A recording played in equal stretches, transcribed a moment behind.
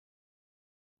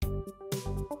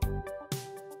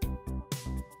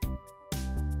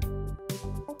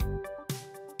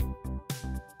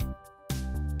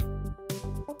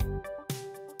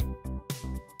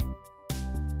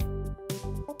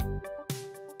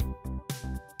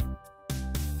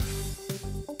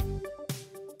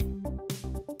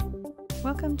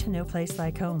Welcome to No Place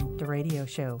Like Home, the radio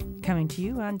show, coming to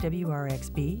you on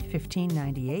WRXB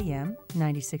 1590 AM,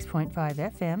 96.5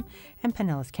 FM, and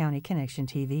Pinellas County Connection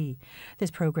TV. This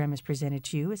program is presented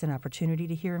to you as an opportunity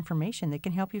to hear information that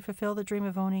can help you fulfill the dream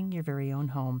of owning your very own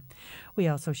home. We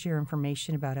also share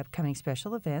information about upcoming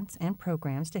special events and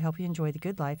programs to help you enjoy the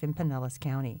good life in Pinellas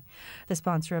County. The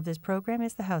sponsor of this program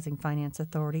is the Housing Finance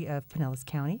Authority of Pinellas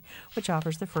County, which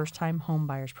offers the First-Time Home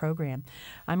Buyers Program.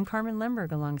 I'm Carmen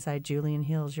Lemberg alongside Julian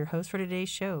Hills, your host for today's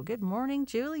show. Good morning,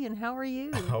 Julian. How are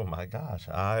you? Oh my gosh,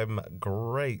 I'm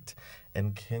great.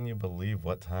 And can you believe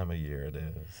what time of year it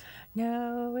is?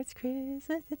 No, it's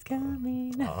Christmas, it's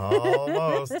coming.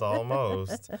 Almost.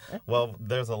 Well,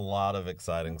 there's a lot of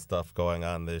exciting stuff going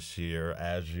on this year,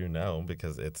 as you know,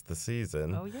 because it's the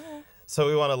season. Oh, yeah. So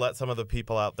we want to let some of the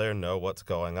people out there know what's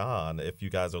going on. If you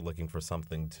guys are looking for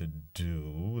something to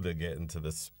do to get into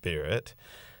the spirit,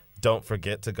 don't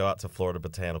forget to go out to Florida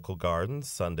Botanical Gardens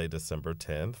Sunday, December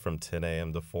 10th from 10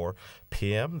 a.m. to 4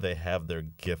 p.m. They have their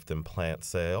gift and plant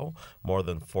sale. More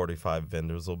than 45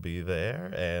 vendors will be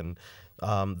there, and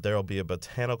there will be a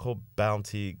Botanical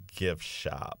Bounty gift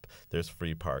shop. There's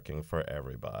free parking for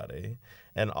everybody.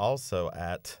 And also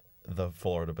at the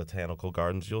Florida Botanical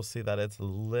Gardens, you'll see that it's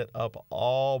lit up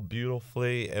all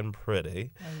beautifully and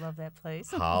pretty. I love that place.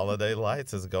 Holiday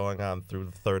Lights is going on through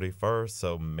the 31st,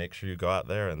 so make sure you go out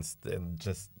there and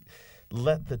just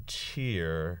let the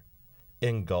cheer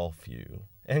engulf you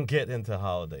and get into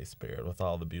holiday spirit with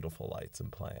all the beautiful lights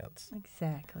and plants.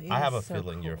 Exactly. I have a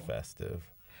feeling you're festive.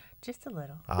 Just a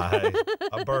little.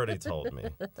 A birdie told me.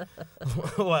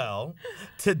 Well,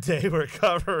 today we're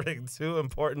covering two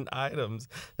important items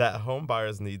that home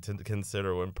buyers need to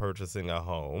consider when purchasing a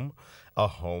home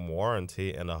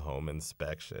warranty and a home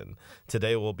inspection.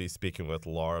 Today we'll be speaking with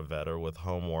Laura Vetter with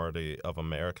Home Warranty of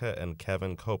America and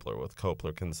Kevin Koplar with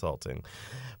Koplar Consulting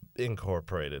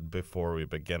Incorporated. Before we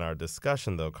begin our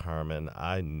discussion, though, Carmen,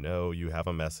 I know you have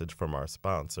a message from our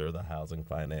sponsor, the Housing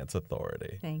Finance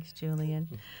Authority. Thanks,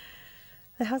 Julian.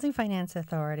 The Housing Finance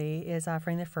Authority is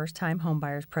offering the First-Time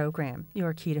Homebuyers Program,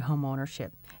 your key to home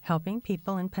ownership, helping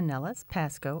people in Pinellas,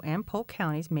 Pasco, and Polk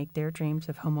counties make their dreams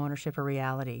of home ownership a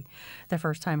reality. The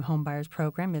First-Time Homebuyers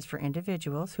Program is for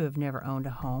individuals who have never owned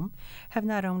a home, have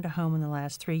not owned a home in the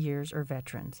last 3 years, or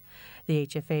veterans. The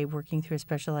HFA, working through a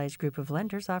specialized group of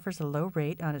lenders, offers a low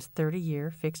rate on its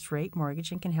 30-year fixed-rate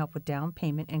mortgage and can help with down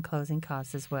payment and closing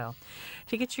costs as well.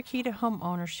 To get your key to home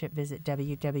ownership, visit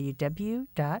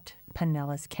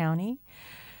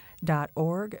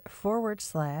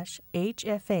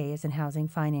www.pinellascounty.org/HFA as in Housing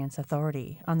Finance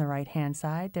Authority. On the right-hand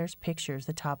side, there's pictures.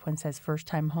 The top one says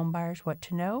First-Time Homebuyers, What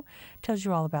to Know. Tells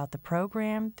you all about the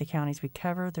program, the counties we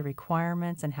cover, the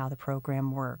requirements, and how the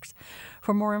program works.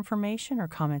 For more information or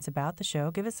comments about the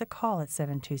show, give us a call at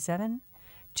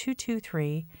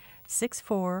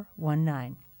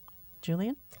 727-223-6419.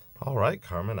 Julian? All right,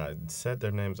 Carmen, I said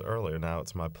their names earlier. Now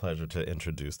it's my pleasure to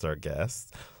introduce our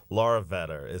guests. Laura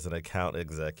Vetter is an account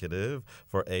executive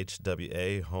for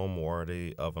HWA Home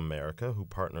Warranty of America, who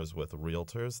partners with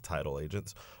realtors, title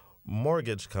agents,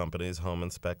 mortgage companies, home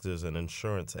inspectors, and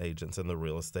insurance agents in the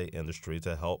real estate industry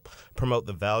to help promote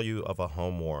the value of a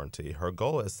home warranty. Her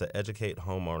goal is to educate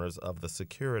homeowners of the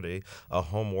security a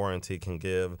home warranty can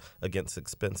give against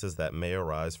expenses that may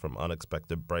arise from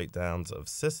unexpected breakdowns of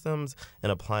systems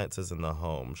and appliances in the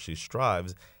home. She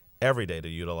strives every day to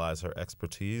utilize her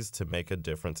expertise to make a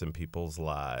difference in people's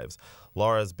lives.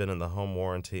 Laura has been in the home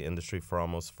warranty industry for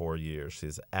almost 4 years.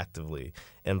 She's actively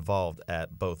involved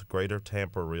at both Greater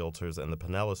Tampa Realtors and the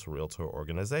Pinellas Realtor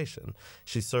Organization.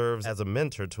 She serves as a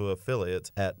mentor to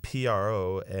affiliates at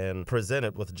PRO and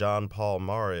presented with John Paul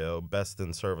Mario Best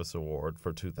in Service Award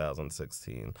for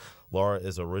 2016. Laura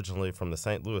is originally from the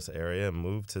St. Louis area and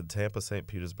moved to Tampa, St.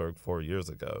 Petersburg 4 years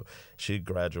ago. She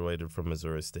graduated from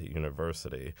Missouri State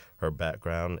University. Her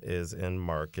background is in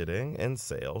marketing and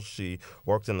sales. She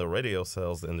worked in the radio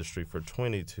sales industry for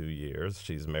 22 years.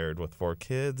 She's married with 4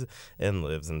 kids and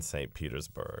lives in St.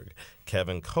 Petersburg.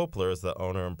 Kevin Koplar is the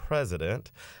owner and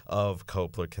president of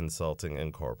Koplar Consulting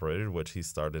Incorporated, which he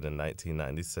started in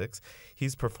 1996.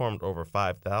 He's performed over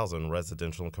 5,000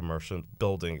 residential and commercial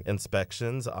building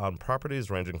inspections on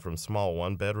properties ranging from small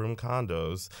one-bedroom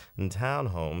condos and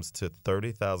townhomes to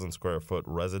 30,000 square foot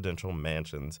residential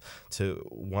mansions to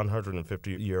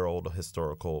 150-year-old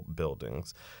historical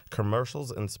buildings.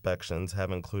 Commercials inspections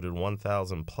have included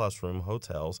 1,000 plus room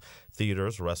hotels,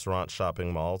 theaters, restaurants,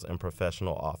 shopping malls, and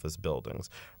professional office buildings.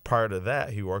 Prior to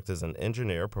that, he worked as an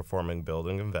engineer performing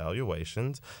building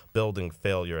evaluations, building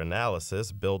failure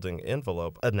analysis, building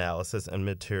envelope analysis, and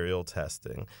material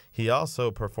testing. He also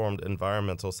performed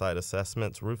environmental site site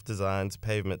assessments, roof designs,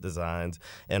 pavement designs,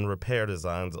 and repair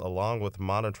designs, along with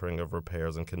monitoring of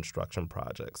repairs and construction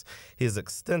projects. He has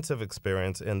extensive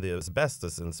experience in the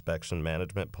asbestos inspection,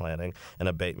 management, planning, and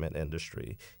abatement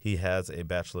industry. He has a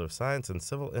Bachelor of Science in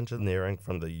Civil Engineering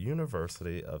from the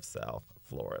University of South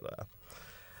Florida.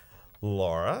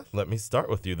 Laura, let me start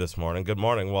with you this morning. Good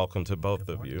morning. Welcome to both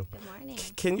of you. Good morning.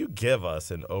 Can you give us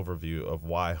an overview of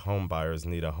why home buyers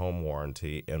need a home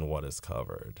warranty and what is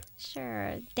covered?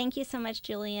 Sure. Thank you so much,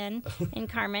 Julian and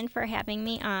Carmen, for having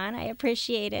me on. I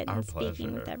appreciate it. Our and speaking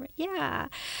pleasure. with everyone. Yeah.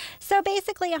 So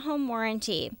basically, a home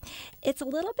warranty. It's a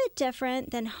little bit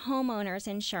different than homeowners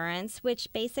insurance, which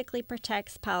basically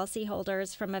protects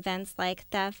policyholders from events like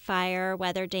theft, fire,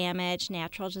 weather damage,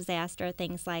 natural disaster,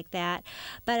 things like that.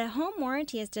 But a home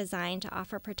warranty is designed to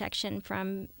offer protection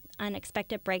from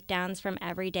unexpected breakdowns from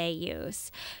everyday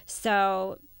use.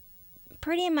 So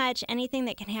pretty much anything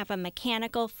that can have a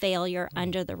mechanical failure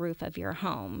under the roof of your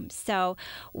home. So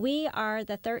we are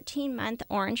the 13-month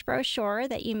orange brochure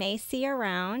that you may see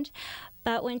around.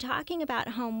 But when talking about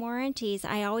home warranties,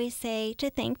 I always say to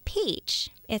think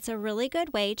peach. It's a really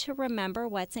good way to remember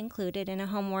what's included in a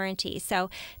home warranty. So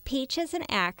peach is an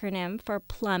acronym for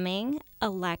plumbing,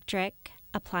 electric,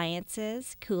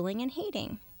 appliances, cooling, and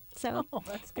heating. So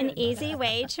an easy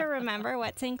way to remember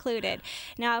what's included.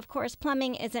 Now, of course,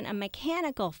 plumbing isn't a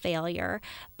mechanical failure,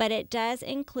 but it does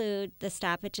include the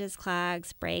stoppages,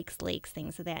 clogs, breaks, leaks,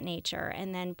 things of that nature.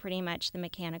 And then pretty much the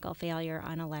mechanical failure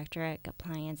on electric,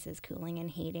 appliances, cooling,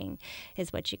 and heating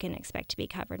is what you can expect to be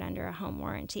covered under a home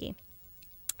warranty.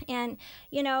 And,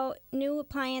 you know, new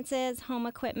appliances, home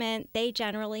equipment, they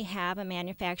generally have a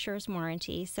manufacturer's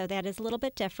warranty. So that is a little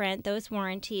bit different. Those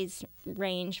warranties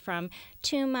range from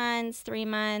 2 months, 3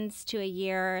 months to a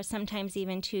year, sometimes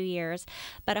even 2 years.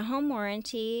 But a home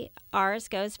warranty, ours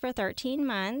goes for 13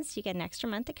 months. You get an extra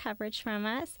month of coverage from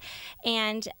us.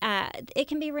 And it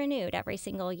can be renewed every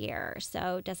single year.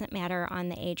 So it doesn't matter on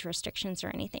the age restrictions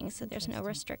or anything. So there's no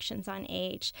restrictions on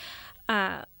age.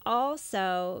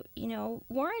 Also, you know,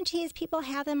 warranties, people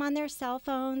have them on their cell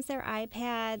phones, their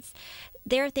iPads.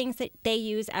 They're things that they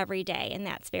use every day, and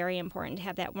that's very important to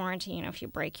have that warranty, you know, if you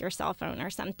break your cell phone or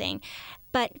something.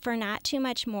 But for not too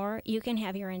much more, you can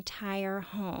have your entire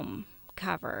home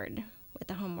covered with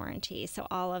the home warranty, so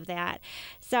all of that.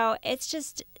 So it's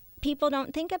just, people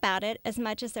don't think about it as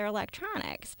much as their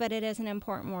electronics, but it is an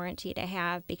important warranty to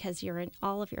have because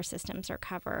all of your systems are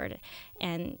covered.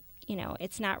 And you know,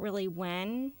 it's not really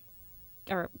when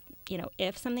or, you know,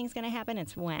 if something's going to happen,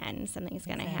 it's when something's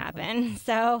going to happen.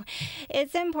 So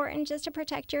it's important just to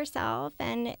protect yourself,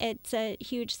 and it's a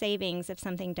huge savings if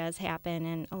something does happen.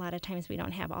 And a lot of times we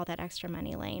don't have all that extra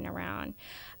money laying around,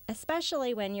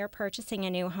 especially when you're purchasing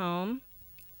a new home.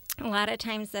 A lot of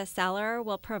times the seller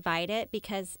will provide it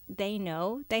because they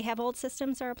know they have old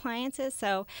systems or appliances.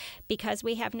 So because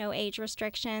we have no age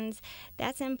restrictions,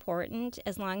 that's important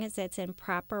as long as it's in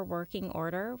proper working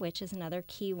order, which is another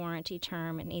key warranty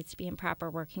term. It needs to be in proper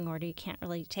working order. You can't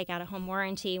really take out a home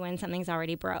warranty when something's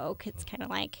already broke. It's kind of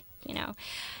like, you know,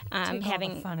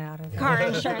 having all the fun out of car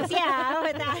insurance. Yeah,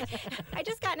 with that. I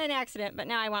just got in an accident, but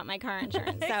now I want my car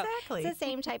insurance. So Exactly. it's the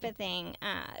same type of thing.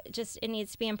 Just it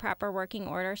needs to be in proper working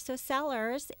order. So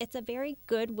sellers, it's a very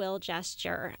goodwill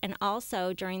gesture. And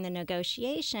also during the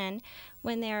negotiation,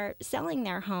 when they're selling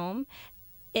their home,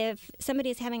 if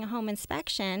somebody's having a home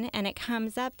inspection and it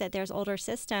comes up that there's older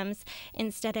systems,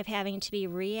 instead of having to be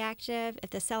reactive,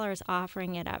 if the seller is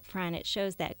offering it up front, it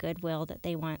shows that goodwill that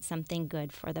they want something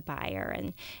good for the buyer,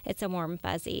 and it's a warm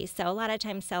fuzzy. So a lot of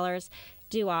times sellers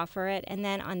do offer it. And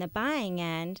then on the buying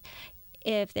end,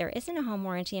 if there isn't a home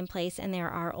warranty in place and there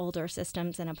are older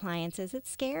systems and appliances, it's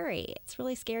scary. It's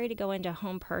really scary to go into a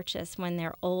home purchase when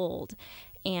they're old.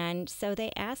 And so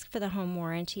they ask for the home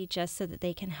warranty just so that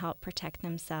they can help protect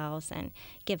themselves and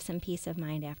give some peace of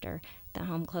mind after the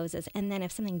home closes. And then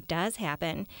if something does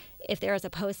happen, if there is a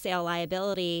post-sale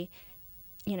liability,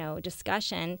 you know,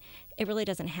 discussion, it really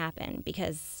doesn't happen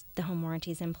because the home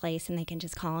warranty is in place and they can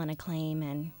just call in a claim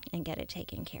and get it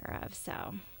taken care of.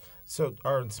 So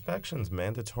are inspections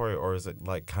mandatory, or is it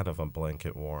like kind of a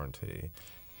blanket warranty?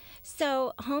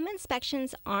 So home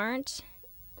inspections aren't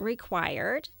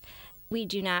required. We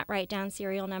do not write down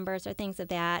serial numbers or things of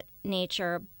that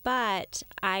nature, but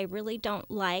I really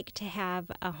don't like to have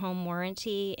a home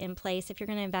warranty in place. If you're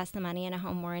going to invest the money in a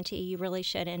home warranty, you really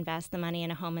should invest the money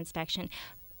in a home inspection.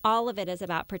 All of it is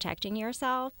about protecting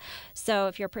yourself. So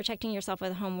if you're protecting yourself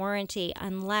with a home warranty,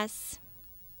 unless,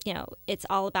 you know, it's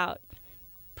all about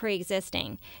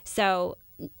pre-existing. So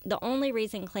the only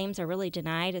reason claims are really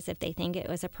denied is if they think it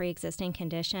was a pre-existing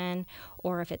condition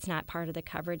or if it's not part of the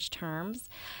coverage terms.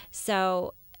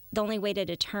 So the only way to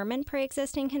determine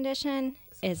pre-existing condition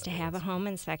is to have a home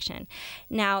inspection.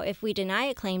 Now, if we deny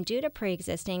a claim due to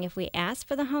pre-existing, if we ask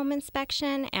for the home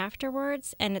inspection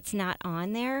afterwards and it's not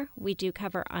on there, we do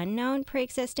cover unknown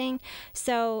pre-existing.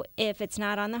 So if it's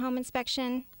not on the home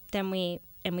inspection, then we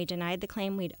denied the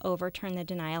claim, we'd overturn the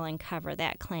denial and cover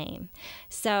that claim.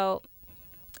 So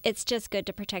it's just good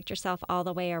to protect yourself all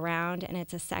the way around, and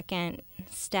it's a second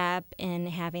step in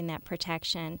having that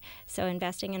protection. So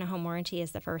investing in a home warranty is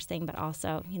the first thing, but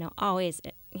also, always,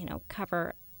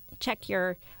 check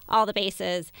all the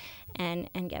bases and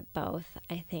get both,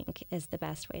 I think, is the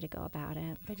best way to go about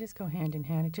it. They just go hand in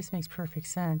hand. It just makes perfect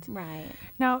sense. Right.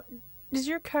 Now, does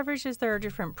your coverage, is there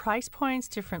different price points,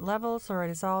 different levels, or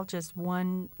is all just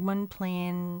one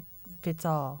plan fits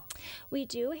all? We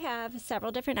do have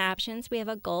several different options. We have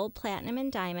a gold, platinum,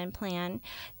 and diamond plan.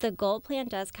 The gold plan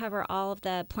does cover all of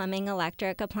the plumbing,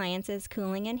 electric, appliances,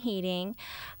 cooling, and heating,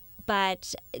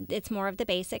 but it's more of the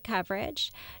basic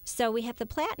coverage. So we have the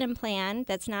platinum plan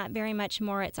that's not very much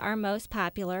more. It's our most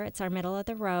popular. It's our middle of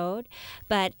the road,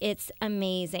 but it's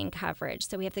amazing coverage.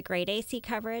 So we have the grade AC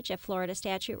coverage. If Florida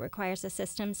statute requires the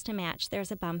systems to match,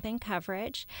 there's a bump in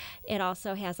coverage. It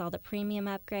also has all the premium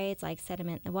upgrades like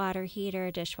sediment in the water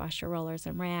heater, dishwasher rollers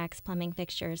and racks, plumbing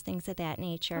fixtures, things of that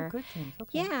nature. Oh, good things.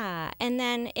 Okay. Yeah, and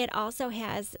then it also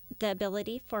has the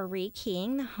ability for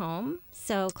rekeying the home.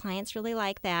 So clients really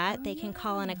like that. They can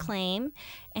call in a claim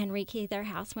and rekey their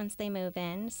house once they move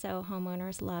in. So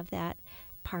homeowners love that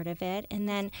part of it. And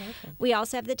then we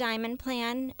also have the diamond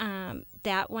plan.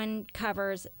 That one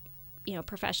covers,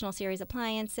 professional series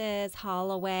appliances,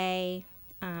 haul away,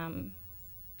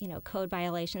 code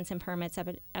violations and permits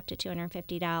up to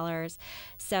 $250.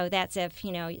 So that's if,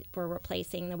 we're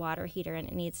replacing the water heater and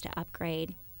it needs to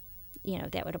upgrade.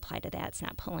 That would apply to that. It's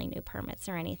not pulling new permits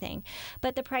or anything.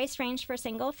 But the price range for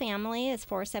single family is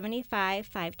 $475,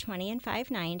 $520, and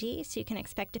 $590. So you can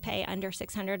expect to pay under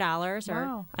 $600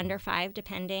 or under $500,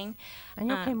 depending. And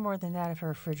you'll pay more than that if your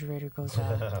refrigerator goes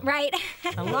out. Right.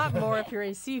 A lot more if your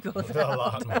AC goes out. A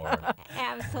lot more.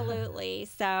 Absolutely.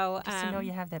 So just to know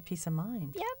you have that peace of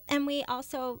mind. Yep. And we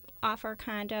also offer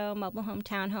condo, mobile home,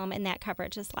 townhome, and that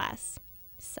coverage is less.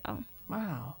 So.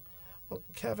 Wow. Well,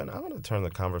 Kevin, I want to turn the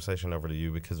conversation over to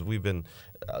you because we've been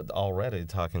already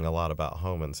talking a lot about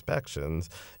home inspections.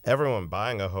 Everyone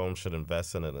buying a home should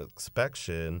invest in an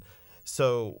inspection.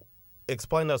 So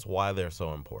explain to us why they're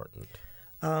so important.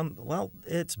 Well,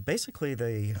 it's basically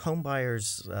the home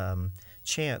buyer's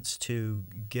chance to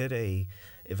get a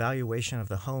evaluation of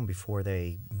the home before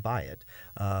they buy it.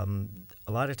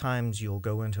 A lot of times you'll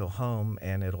go into a home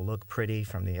and it'll look pretty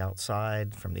from the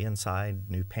outside, from the inside,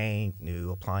 new paint,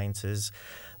 new appliances,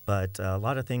 but a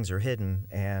lot of things are hidden,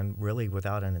 and really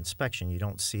without an inspection you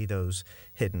don't see those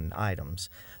hidden items.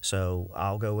 So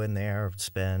I'll go in there,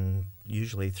 spend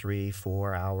usually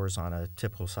 3-4 hours on a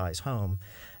typical size home,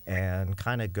 and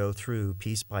kind of go through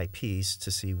piece by piece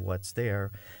to see what's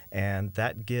there, and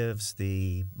that gives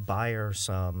the buyer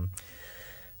some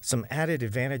added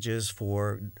advantages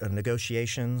for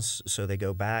negotiations. So they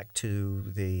go back to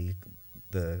the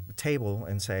table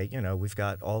and say, we've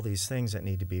got all these things that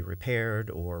need to be repaired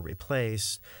or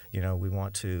replaced. We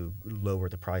want to lower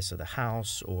the price of the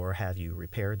house or have you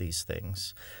repair these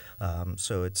things.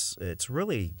 So it's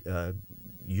really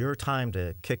your time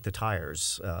to kick the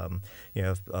tires.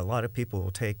 A lot of people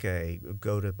will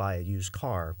go to buy a used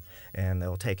car and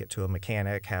they'll take it to a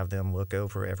mechanic, have them look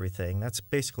over everything. That's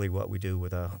basically what we do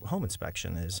with a home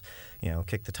inspection is,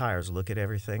 kick the tires, look at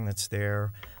everything that's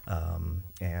there,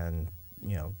 and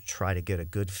try to get a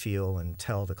good feel and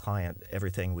tell the client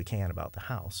everything we can about the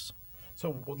house.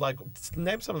 So,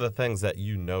 name some of the things that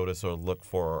you notice or look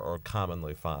for or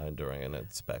commonly find during an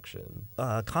inspection.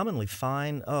 Commonly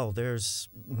find? Oh, there's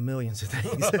millions of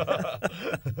things.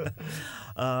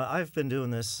 I've been doing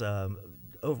this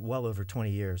well over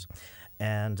 20 years.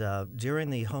 And during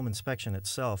the home inspection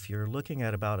itself, you're looking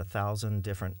at about 1,000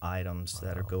 different items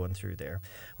that are going through there.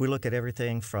 We look at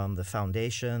everything from the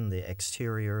foundation, the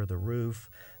exterior, the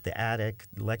roof, the attic,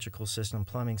 electrical system,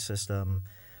 plumbing system,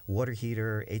 water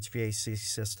heater, HVAC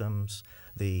systems,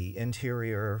 the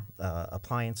interior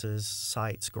appliances,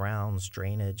 sites, grounds,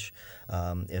 drainage,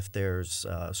 if there's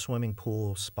swimming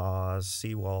pool, spas,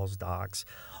 seawalls, docks,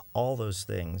 all those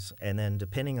things. And then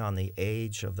depending on the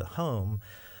age of the home,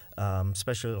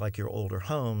 especially like your older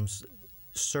homes,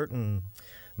 certain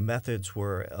methods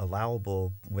were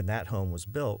allowable when that home was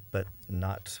built, but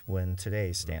not when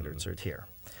today's standards are here.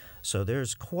 So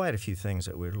there's quite a few things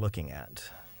that we're looking at.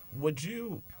 Would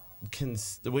you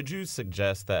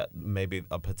suggest that maybe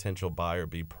a potential buyer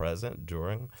be present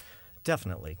during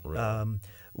Definitely. Really?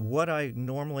 What I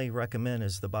normally recommend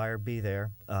is the buyer be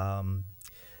there.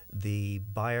 The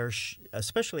buyer,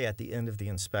 especially at the end of the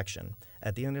inspection.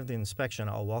 At the end of the inspection,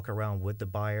 I'll walk around with the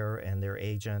buyer and their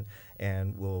agent,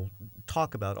 and we'll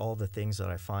talk about all the things that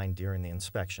I find during the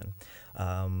inspection.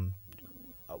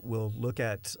 We'll look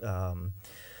at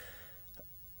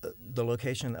the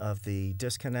location of the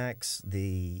disconnects,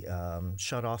 the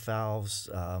shut-off valves,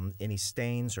 any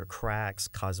stains or cracks,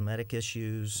 cosmetic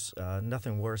issues.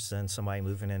 Nothing worse than somebody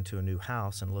moving into a new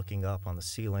house and looking up on the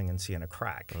ceiling and seeing a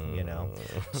crack, you know.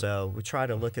 So we try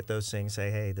to look at those things, say,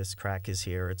 hey, this crack is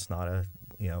here. It's not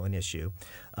an issue.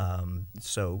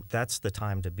 So that's the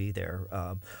time to be there.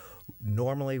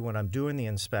 Normally when I'm doing the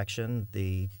inspection,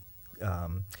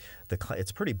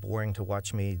 it's pretty boring to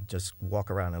watch me just walk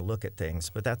around and look at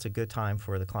things, but that's a good time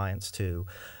for the clients to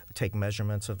take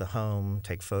measurements of the home,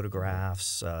 take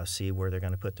photographs, see where they're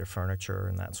going to put their furniture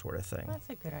and that sort of thing. That's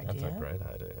a good idea. That's a great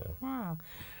idea. Wow.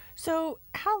 So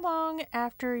how long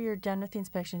after you're done with the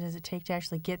inspection does it take to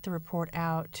actually get the report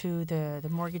out to the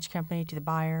mortgage company, to the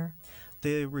buyer?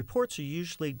 The reports are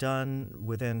usually done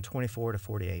within 24 to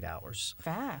 48 hours.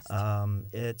 Fast.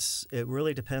 It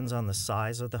really depends on the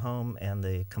size of the home and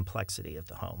the complexity of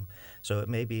the home. So it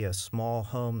may be a small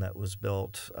home that was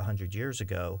built 100 years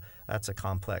ago. That's a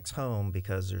complex home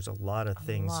because there's a lot of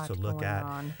things to look at.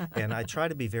 And I try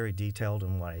to be very detailed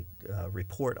in what I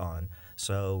report on.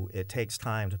 So it takes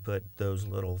time to put those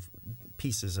little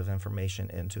pieces of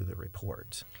information into the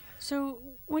report. So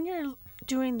when you're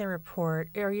doing the report,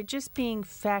 are you just being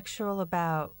factual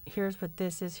about here's what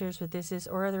this is,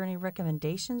 or are there any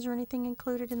recommendations or anything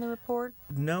included in the report?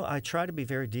 No, I try to be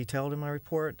very detailed in my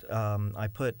report. I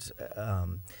put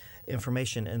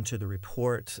information into the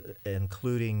report,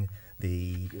 including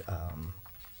the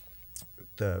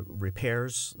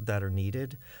repairs that are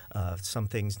needed. Some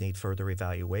things need further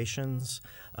evaluations.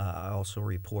 I also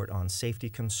report on safety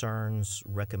concerns,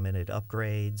 recommended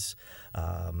upgrades,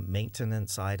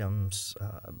 maintenance items,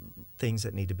 things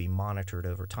that need to be monitored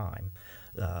over time.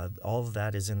 All of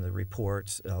that is in the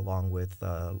report, along with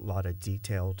a lot of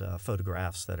detailed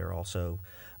photographs that are also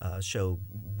show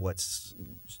what's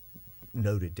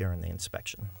noted during the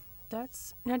inspection.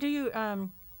 Now, do you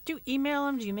email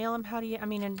them? Do you mail them? How do you? I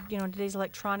mean, in today's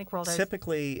electronic world.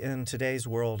 Typically, in today's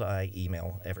world, I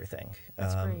email everything,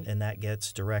 That's great. and that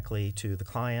gets directly to the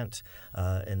client,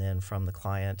 and then from the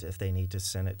client, if they need to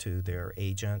send it to their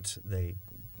agent, they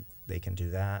can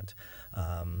do that.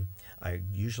 I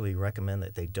usually recommend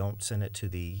that they don't send it to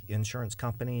the insurance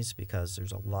companies because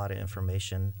there's a lot of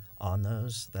information on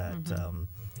those that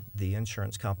the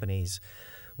insurance companies.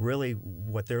 Really,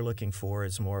 what they're looking for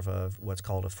is more of what's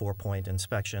called a 4-point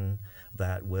inspection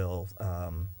that will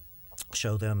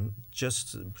show them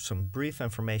just some brief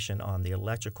information on the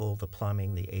electrical, the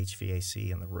plumbing, the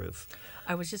HVAC, and the roof.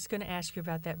 I was just going to ask you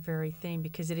about that very thing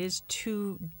because it is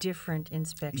two different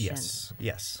inspections.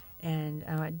 Yes. And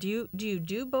do you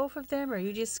do both of them, or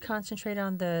you just concentrate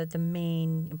on the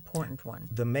main important one?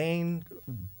 The main.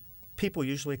 People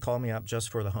usually call me up just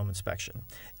for the home inspection.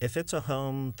 If it's a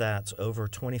home that's over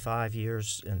 25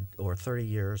 years or 30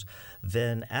 years,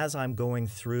 then as I'm going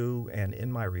through and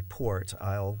in my report,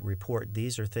 I'll report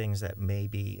these are things that may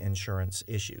be insurance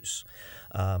issues.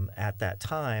 At that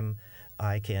time,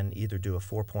 I can either do a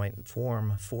 4-point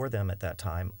form for them at that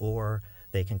time, or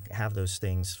they can have those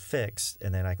things fixed,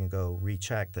 and then I can go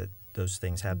recheck that those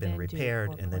things have been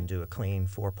repaired and then do a clean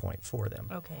 4-point for them.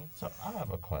 Okay. So I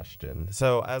have a question.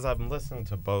 So as I'm listening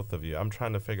to both of you, I'm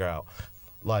trying to figure out,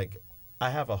 like,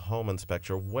 I have a home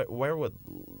inspector. Where would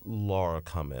Laura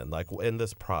come in? Like, in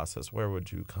this process, where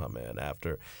would you come in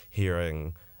after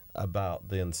hearing about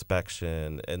the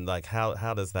inspection? And, like,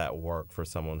 how does that work for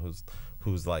someone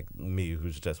who's like me,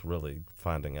 who's just really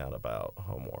finding out about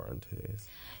home warranties?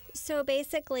 So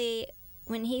basically,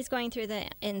 when he's going through the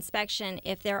inspection,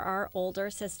 if there are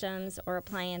older systems or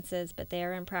appliances, but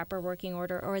they're in proper working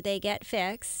order, or they get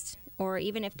fixed, or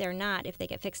even if they're not, if they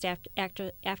get fixed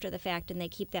after the fact and they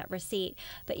keep that receipt.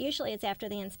 But usually it's after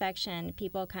the inspection,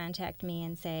 people contact me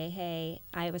and say, hey,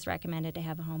 I was recommended to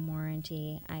have a home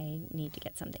warranty. I need to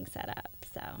get something set up.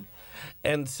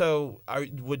 And so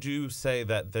would you say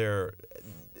that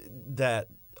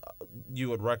you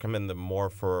would recommend them more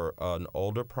for an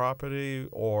older property,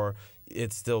 or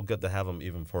it's still good to have them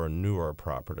even for a newer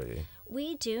property?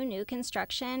 We do new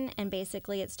construction, and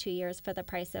basically it's 2 years for the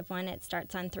price of one. It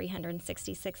starts on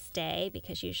 366th day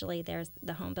because usually there's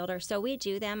the home builder. So we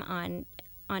do them on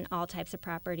all types of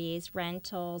properties,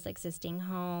 rentals, existing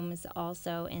homes,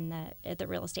 also in the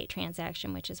real estate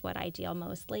transaction, which is what I deal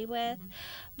mostly with.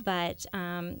 But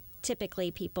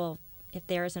typically people if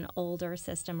there's an older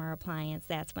system or appliance,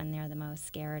 that's when they're the most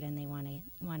scared and they want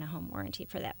a home warranty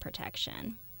for that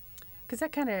protection. Because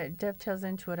that kind of dovetails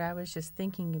into what I was just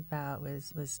thinking about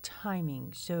was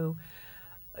timing. So,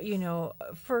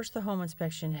 first the home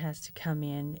inspection has to come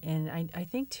in, and I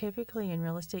think typically in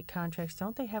real estate contracts,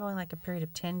 don't they have only like a period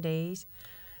of 10 days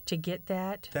to get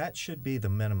that? That should be the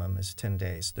minimum, is 10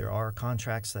 days. There are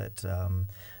contracts that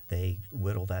they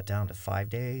whittle that down to 5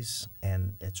 days,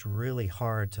 and it's really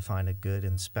hard to find a good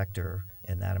inspector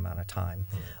in that amount of time.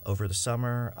 Over the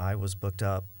summer, I was booked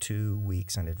up 2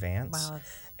 weeks in advance. Wow.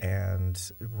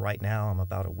 And right now, I'm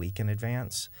about a week in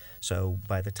advance. So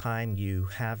by the time you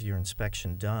have your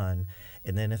inspection done,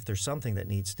 and then if there's something that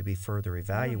needs to be further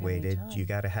evaluated, you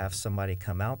got to have somebody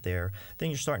come out there, then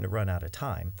you're starting to run out of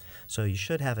time. So you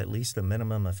should have at least a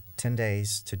minimum of 10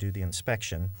 days to do the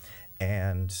inspection,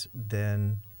 and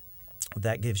then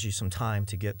that gives you some time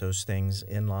to get those things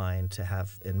in line to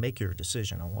have and make your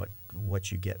decision on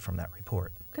what you get from that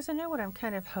report. Because I know what I'm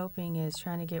kind of hoping is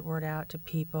trying to get word out to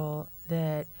people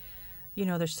that,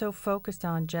 they're so focused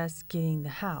on just getting the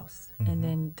house and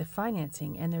then the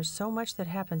financing. And there's so much that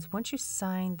happens. Once you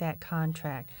sign that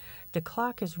contract, the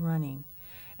clock is running.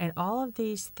 And all of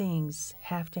these things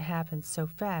have to happen so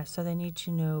fast. So they need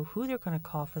to know who they're going to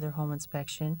call for their home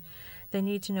inspection. They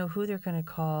need to know who they're going to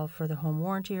call for the home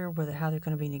warranty, or how they're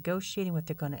going to be negotiating, what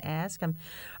they're going to ask.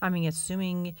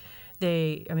 Assuming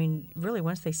really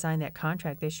once they sign that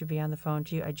contract, they should be on the phone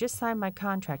to you. I just signed my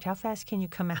contract. How fast can you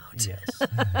come out? Yes.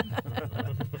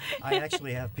 I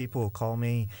actually have people call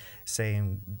me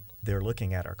saying they're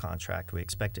looking at our contract. We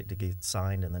expect it to get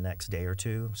signed in the next day or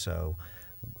two, so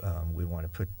we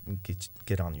want to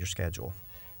get on your schedule.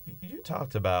 You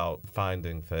talked about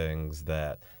finding things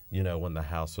that, when the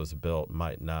house was built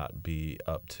might not be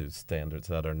up to standards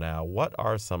that are now. What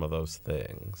are some of those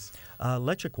things?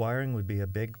 Electric wiring would be a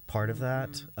big part of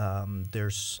that.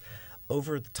 There's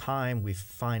over time we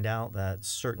find out that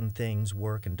certain things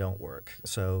work and don't work.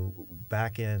 So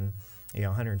back in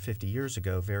 150 years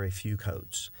ago, very few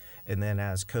codes. And then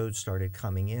as codes started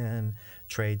coming in,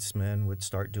 tradesmen would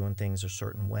start doing things a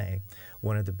certain way.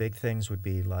 One of the big things would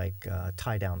be like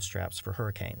tie-down straps for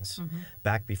hurricanes.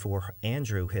 Back before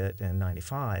Andrew hit in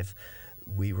 95,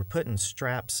 we were putting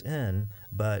straps in,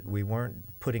 but we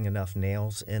weren't putting enough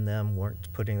nails in them,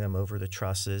 weren't putting them over the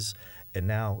trusses. And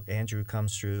now Andrew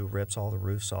comes through, rips all the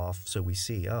roofs off, so we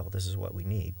see, this is what we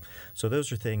need. So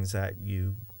those are things that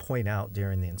you point out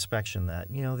during the inspection that,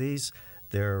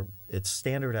 it's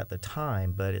standard at the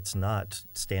time, but it's not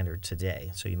standard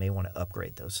today. So you may want to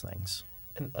upgrade those things.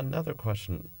 And another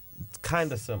question,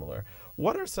 kind of similar.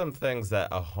 What are some things that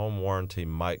a home warranty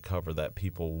might cover that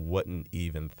people wouldn't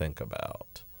even think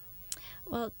about?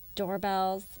 Well,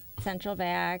 doorbells, central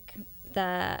vac,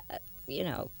 the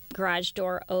garage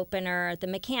door opener, the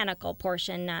mechanical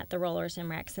portion, not the rollers and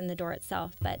racks in the door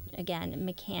itself, but again,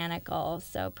 mechanical.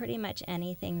 So pretty much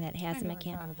anything that has a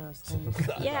mechanical. Those things.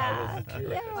 Yeah.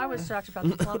 I was shocked about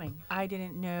the plumbing. I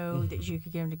didn't know that you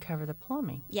could get them to cover the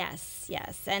plumbing. Yes.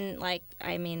 And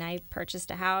I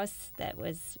purchased a house that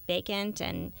was vacant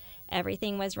and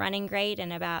everything was running great.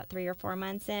 And about 3 or 4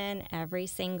 months in, every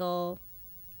single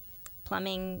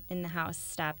plumbing in the house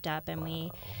stopped up, and we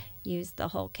used the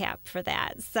whole cap for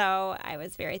that. So I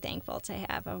was very thankful to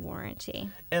have a warranty.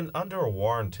 And under a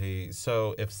warranty,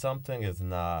 so if something is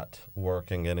not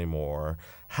working anymore,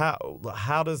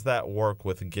 how does that work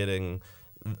with getting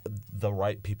the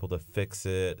right people to fix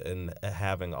it and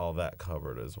having all that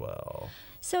covered as well?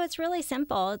 So it's really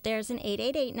simple. There's an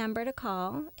 888 number to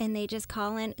call, and they just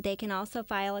call in. They can also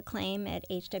file a claim at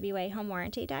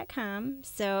hwahomewarranty.com.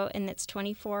 And it's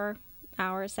 24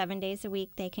 hours, 7 days a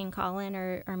week. They can call in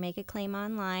or make a claim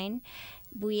online.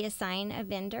 We assign a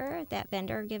vendor. That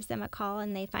vendor gives them a call,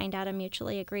 and they find out a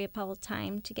mutually agreeable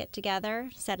time to get together,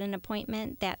 set an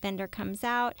appointment. That vendor comes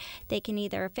out. They can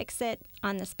either fix it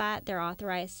on the spot, they're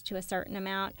authorized to a certain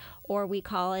amount, or we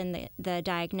call in the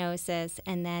diagnosis,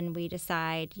 and then we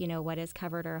decide, what is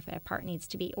covered, or if a part needs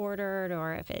to be ordered,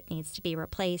 or if it needs to be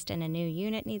replaced and a new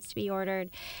unit needs to be ordered,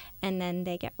 and then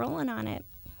they get rolling on it.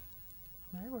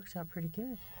 That works out pretty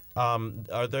good.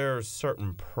 Are there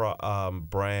certain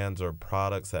brands or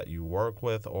products that you work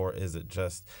with, or is it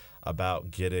just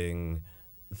about getting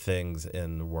things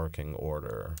in working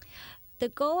order? The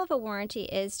goal of a warranty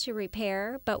is to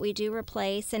repair, but we do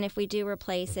replace, and if we do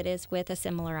replace, it is with a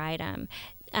similar item.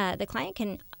 The client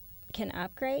can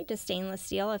upgrade to stainless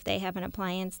steel if they have an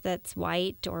appliance that's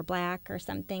white or black or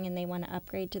something and they want to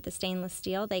upgrade to the stainless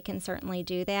steel. They can certainly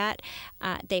do that.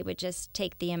 They would just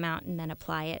take the amount and then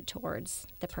apply it towards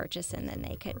the purchase, and then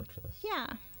they could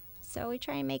So we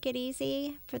try and make it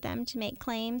easy for them to make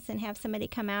claims and have somebody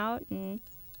come out and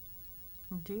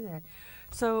do that.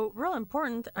 So, real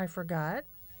important, I forgot,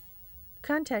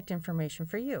 contact information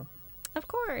for you. Of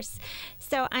course.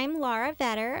 So I'm Laura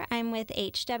Vetter. I'm with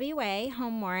HWA,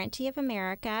 Home Warranty of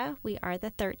America. We are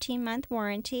the 13-month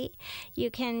warranty. You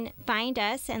can find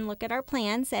us and look at our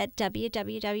plans at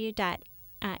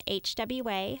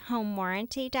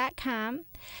www.hwahomewarranty.com.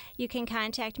 You can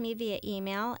contact me via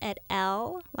email at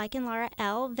L, like in Laura,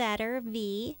 L Vetter,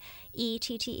 VETTER,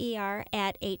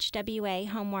 at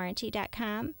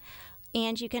hwahomewarranty.com.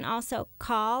 And you can also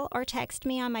call or text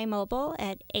me on my mobile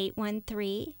at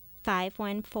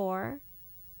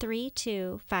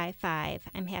 813-514-3255.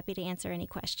 I'm happy to answer any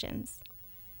questions.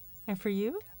 And for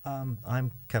you?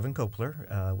 I'm Kevin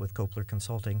Koplar with Koplar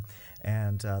Consulting,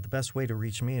 and the best way to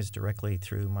reach me is directly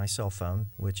through my cell phone,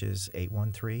 which is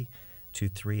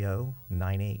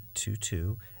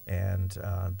 813-230-9822, and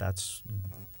that's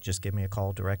just give me a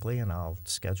call directly, and I'll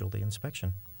schedule the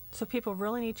inspection. So people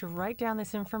really need to write down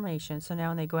this information, so now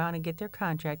when they go out and get their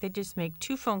contract, they just make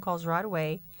 2 phone calls right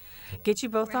away, get you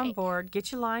both on board,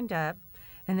 get you lined up,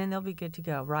 and then they'll be good to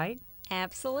go, right?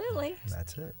 Absolutely.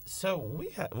 That's it. So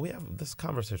we have this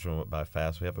conversation went by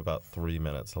fast. We have about 3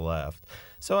 minutes left.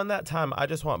 So in that time, I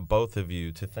just want both of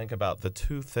you to think about the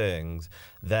 2 things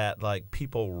that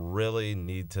people really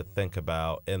need to think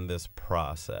about in this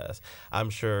process. I'm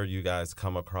sure you guys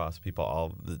come across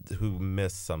people who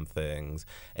miss some things,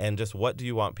 and just what do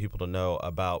you want people to know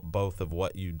about both of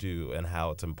what you do and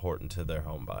how it's important to their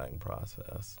home buying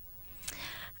process?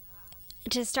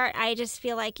 To start, I just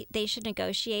feel like they should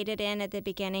negotiate it in at the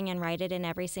beginning and write it in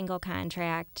every single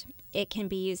contract. It can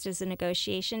be used as a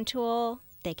negotiation tool.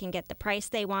 They can get the price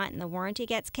they want and the warranty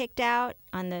gets kicked out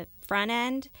on the front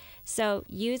end. So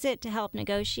use it to help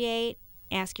negotiate.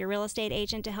 Ask your real estate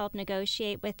agent to help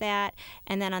negotiate with that.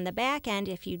 And then on the back end,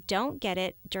 if you don't get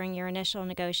it during your initial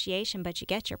negotiation, but you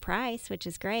get your price, which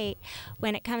is great,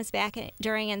 when it comes back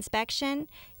during inspection,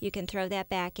 you can throw that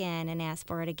back in and ask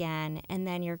for it again. And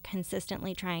then you're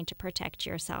consistently trying to protect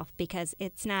yourself, because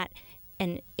it's not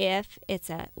an if, it's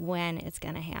a when it's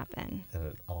going to happen. And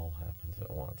it all happens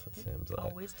at once, it seems like.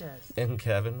 Always does. And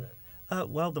Kevin?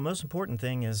 Well, the most important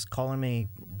thing is calling me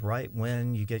right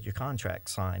when you get your contract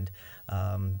signed.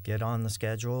 Get on the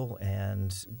schedule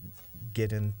and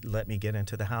let me get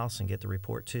into the house and get the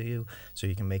report to you, so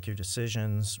you can make your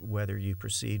decisions whether you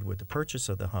proceed with the purchase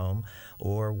of the home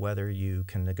or whether you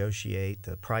can negotiate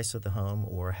the price of the home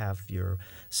or have your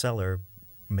seller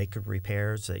make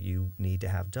repairs that you need to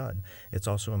have done. It's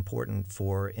also important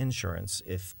for insurance.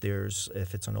 If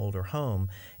it's an older home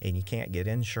and you can't get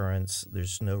insurance,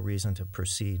 there's no reason to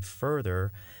proceed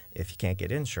further. If you can't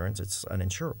get insurance, it's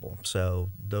uninsurable. So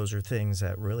those are things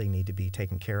that really need to be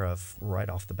taken care of right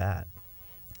off the bat.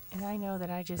 And I know that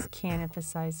I just can't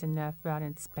emphasize enough about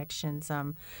inspections.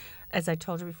 As I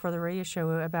told you before the radio show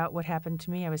about what happened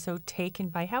to me, I was so taken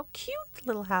by how cute the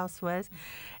little house was.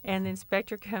 And the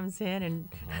inspector comes in and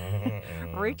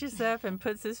reaches up and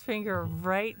puts his finger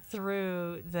right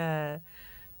through the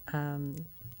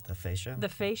fascia. The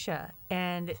fascia.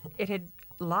 And it had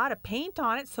a lot of paint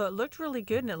on it, so it looked really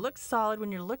good and it looked solid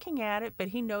when you're looking at it, but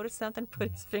he noticed something,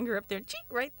 put his finger up there, cheek,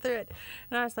 right through it.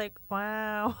 And I was like,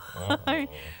 wow.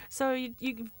 So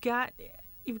you've got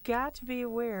to be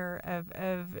aware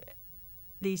of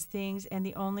these things, and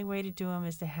the only way to do them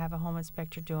is to have a home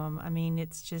inspector do them. I mean,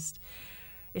 it's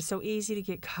so easy to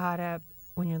get caught up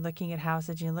when you're looking at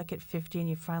houses. You look at 50 and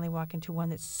you finally walk into one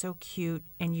that's so cute,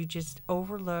 and you just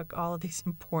overlook all of these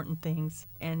important things,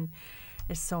 and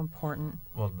it's so important.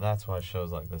 Well, that's why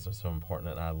shows like this are so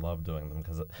important, and I love doing them,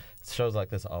 because shows like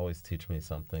this always teach me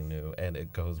something new, and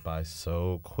it goes by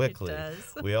so quickly. It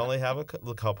does. We only have a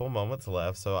couple moments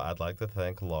left, so I'd like to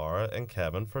thank Laura and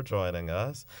Kevin for joining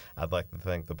us. I'd like to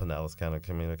thank the Pinellas County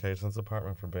Communications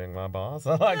Department for being my boss.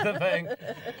 I'd like to thank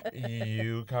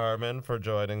you, Carmen, for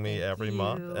joining me every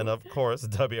month. And, of course,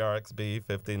 WRXB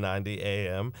 1590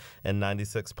 AM and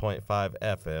 96.5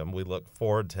 FM. We look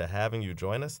forward to having you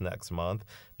join us next month.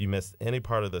 If you missed any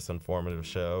part of this informative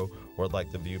show or would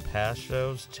like to view past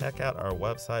shows, check out our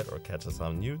website or catch us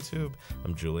on YouTube.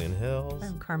 I'm Julian Hills.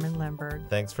 I'm Carmen Lemberg.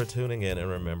 Thanks for tuning in, and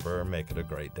remember, make it a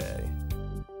great day.